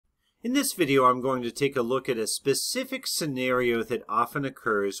In this video, I'm going to take a look at a specific scenario that often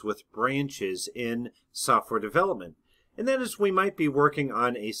occurs with branches in software development. And that is, we might be working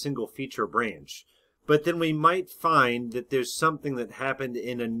on a single feature branch, but then we might find that there's something that happened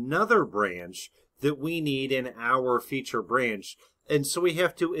in another branch that we need in our feature branch. And so we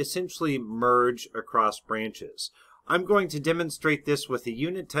have to essentially merge across branches. I'm going to demonstrate this with a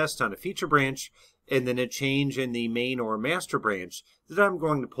unit test on a feature branch and then a change in the main or master branch that I'm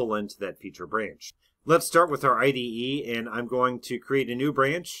going to pull into that feature branch. Let's start with our IDE, and I'm going to create a new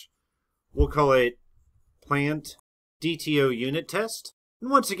branch. We'll call it Plant DTO Unit Test. And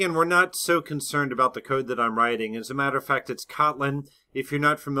once again, we're not so concerned about the code that I'm writing. As a matter of fact, it's Kotlin. If you're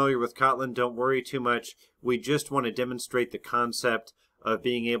not familiar with Kotlin, don't worry too much. We just want to demonstrate the concept of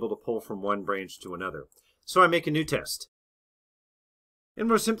being able to pull from one branch to another. So I make a new test. And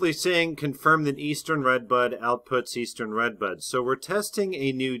we're simply saying confirm that Eastern Redbud outputs Eastern Redbud. So we're testing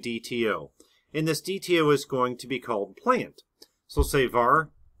a new DTO. And this DTO is going to be called plant. So we'll say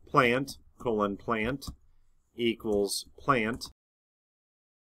var plant plant equals plant.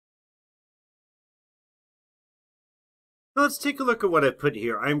 Now let's take a look at what I've put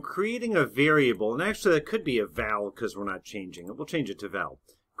here. I'm creating a variable, and actually that could be a val because we're not changing it. We'll change it to val.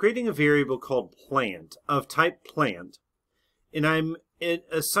 Creating a variable called plant of type plant, and I'm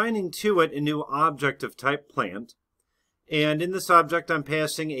assigning to it a new object of type plant. And in this object, I'm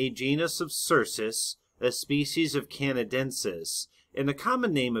passing a genus of Cercis, a species of Canadensis, and a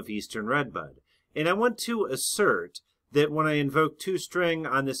common name of Eastern Redbud. And I want to assert that when I invoke toString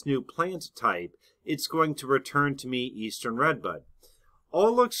on this new plant type, it's going to return to me Eastern Redbud.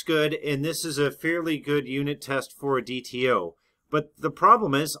 All looks good, and this is a fairly good unit test for a DTO. But the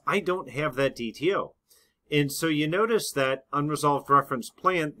problem is, I don't have that DTO. And so you notice that unresolved reference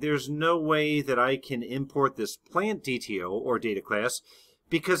plant, there's no way that I can import this plant DTO or data class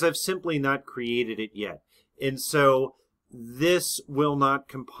because I've simply not created it yet. And so this will not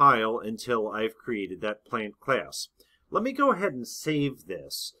compile until I've created that plant class. Let me go ahead and save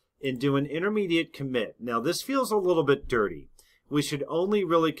this and do an intermediate commit. Now this feels a little bit dirty. We should only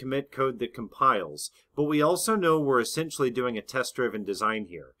really commit code that compiles, but we also know we're essentially doing a test-driven design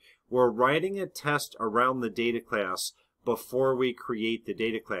here. We're writing a test around the data class before we create the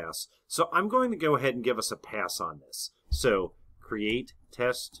data class. So I'm going to go ahead and give us a pass on this. So create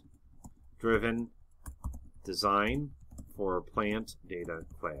test-driven design for plant data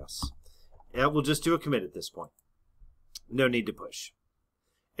class. And we'll just do a commit at this point. No need to push.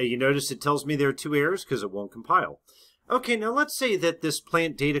 And you notice it tells me there are two errors because it won't compile. Okay, now let's say that this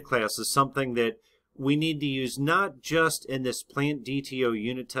plant data class is something that we need to use not just in this plant DTO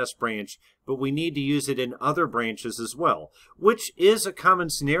unit test branch, but we need to use it in other branches as well, which is a common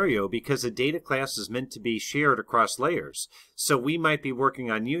scenario because a data class is meant to be shared across layers. So we might be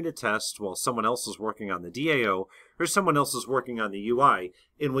working on unit tests while someone else is working on the DAO, or someone else is working on the UI,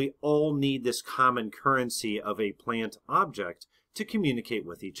 and we all need this common currency of a plant object to communicate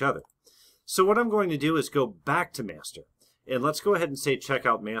with each other. So what I'm going to do is go back to master, and let's go ahead and say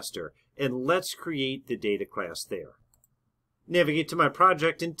checkout master, and let's create the data class there. Navigate to my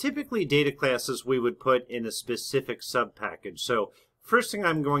project, and typically data classes we would put in a specific subpackage. So first thing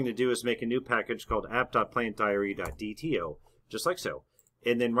I'm going to do is make a new package called app.plantdiary.dto, just like so.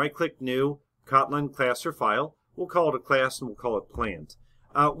 And then right-click new, Kotlin class or file. We'll call it a class and we'll call it plant.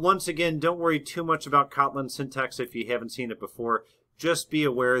 Once again, don't worry too much about Kotlin syntax if you haven't seen it before. Just be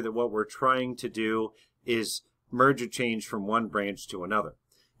aware that what we're trying to do is merge a change from one branch to another.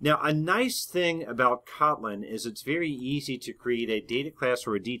 Now, a nice thing about Kotlin is it's very easy to create a data class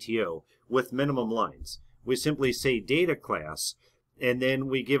or a DTO with minimum lines. We simply say data class, and then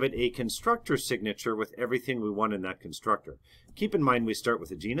we give it a constructor signature with everything we want in that constructor. Keep in mind we start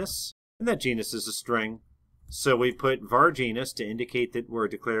with a genus, and that genus is a string. So we put var genus to indicate that we're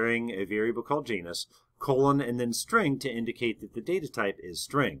declaring a variable called genus, colon, and then string to indicate that the data type is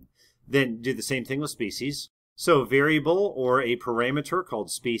string. Then do the same thing with species. So variable or a parameter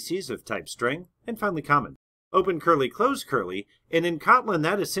called species of type string, and finally common. Open curly, close curly, and in Kotlin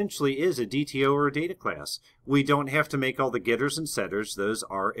that essentially is a DTO or a data class. We don't have to make all the getters and setters, those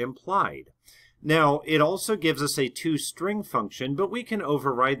are implied. Now it also gives us a toString function, but we can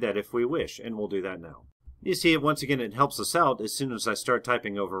override that if we wish, and we'll do that now. You see, once again, it helps us out. As soon as I start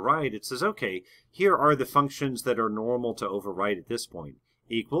typing override, it says, okay, here are the functions that are normal to override at this point.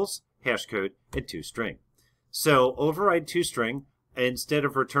 Equals, hashcode, and toString. So override toString, instead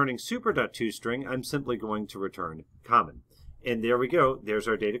of returning super.toString, I'm simply going to return common. And there we go. There's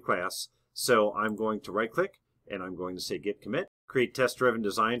our data class. So I'm going to right-click, and I'm going to say git commit. Create test-driven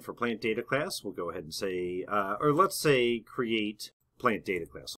design for plant data class. We'll go ahead and say, or let's say create plant data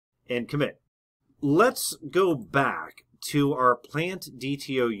class. and commit. Let's go back to our plant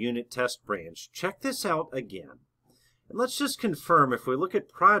DTO unit test branch. Check this out again. And let's just confirm, if we look at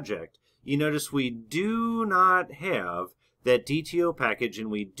project, you notice we do not have that DTO package and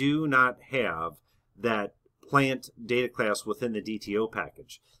we do not have that plant data class within the DTO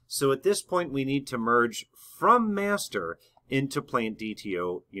package. So at this point we need to merge from master into plant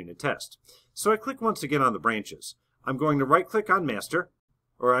DTO unit test. So I click once again on the branches. I'm going to right click on master,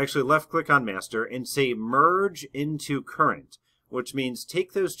 or actually left click on master, and say merge into current, which means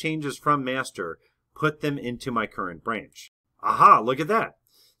take those changes from master, put them into my current branch. Aha, look at that.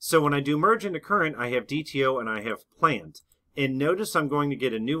 So when I do merge into current, I have DTO and I have plant. And notice I'm going to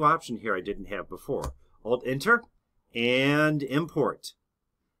get a new option here I didn't have before. Alt-Enter and import.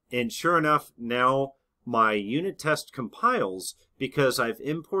 And sure enough, now my unit test compiles because I've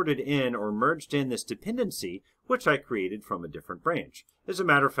imported in or merged in this dependency, which I created from a different branch. As a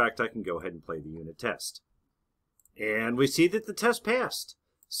matter of fact, I can go ahead and play the unit test. And we see that the test passed.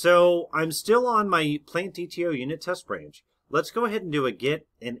 So I'm still on my plant DTO unit test branch. Let's go ahead and do a get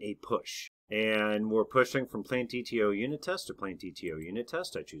and a push. And we're pushing from plant DTO unit test to plant DTO unit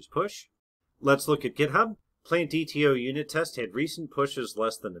test. I choose push. Let's look at GitHub. Plant DTO unit test had recent pushes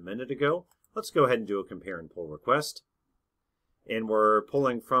less than a minute ago. Let's go ahead and do a compare and pull request. And we're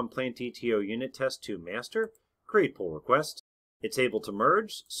pulling from plant DTO unit test to master. Create pull request. It's able to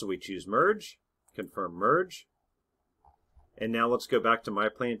merge, so we choose merge. Confirm merge. And now let's go back to my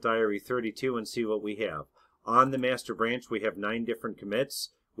plant diary 32 and see what we have. On the master branch, we have 9 different commits.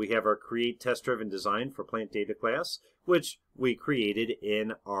 We have our create test-driven design for plant data class, which we created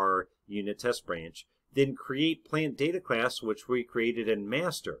in our unit test branch. Then create plant data class, which we created in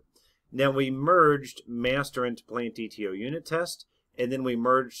master. Now we merged master into plant DTO unit test, and then we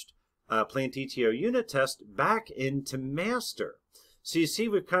merged plant DTO unit test back into master. So you see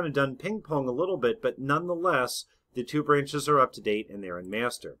we've kind of done ping pong a little bit, but nonetheless, the 2 branches are up to date and they're in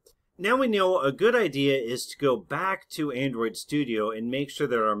master. Now we know a good idea is to go back to Android Studio and make sure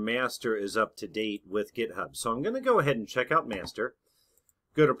that our master is up to date with GitHub. So I'm going to go ahead and check out master,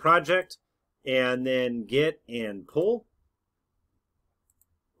 go to project, and then get and pull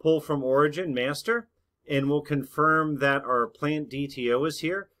from origin master, and we'll confirm that our plant DTO is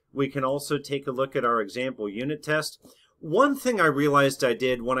here. We can also take a look at our example unit test. One thing I realized I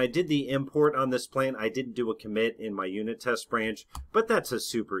did when I did the import on this plant, I didn't do a commit in my unit test branch, but that's a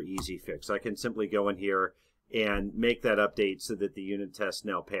super easy fix. I can simply go in here and make that update so that the unit test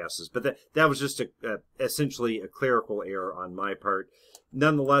now passes. But that was just essentially a clerical error on my part.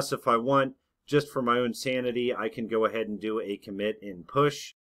 Nonetheless, if I want, just for my own sanity, I can go ahead and do a commit in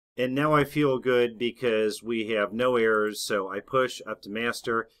push. And now I feel good because we have no errors, so I push up to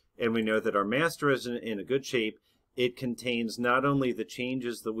master, and we know that our master is in a good shape. It contains not only the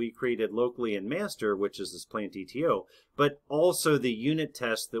changes that we created locally in master, which is this plant DTO, but also the unit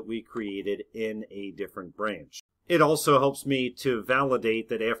test that we created in a different branch. It also helps me to validate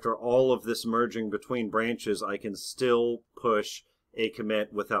that after all of this merging between branches, I can still push a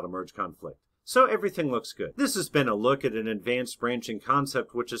commit without a merge conflict. So everything looks good. This has been a look at an advanced branching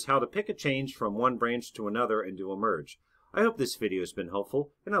concept, which is how to pick a change from one branch to another and do a merge. I hope this video has been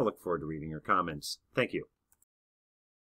helpful, and I look forward to reading your comments. Thank you.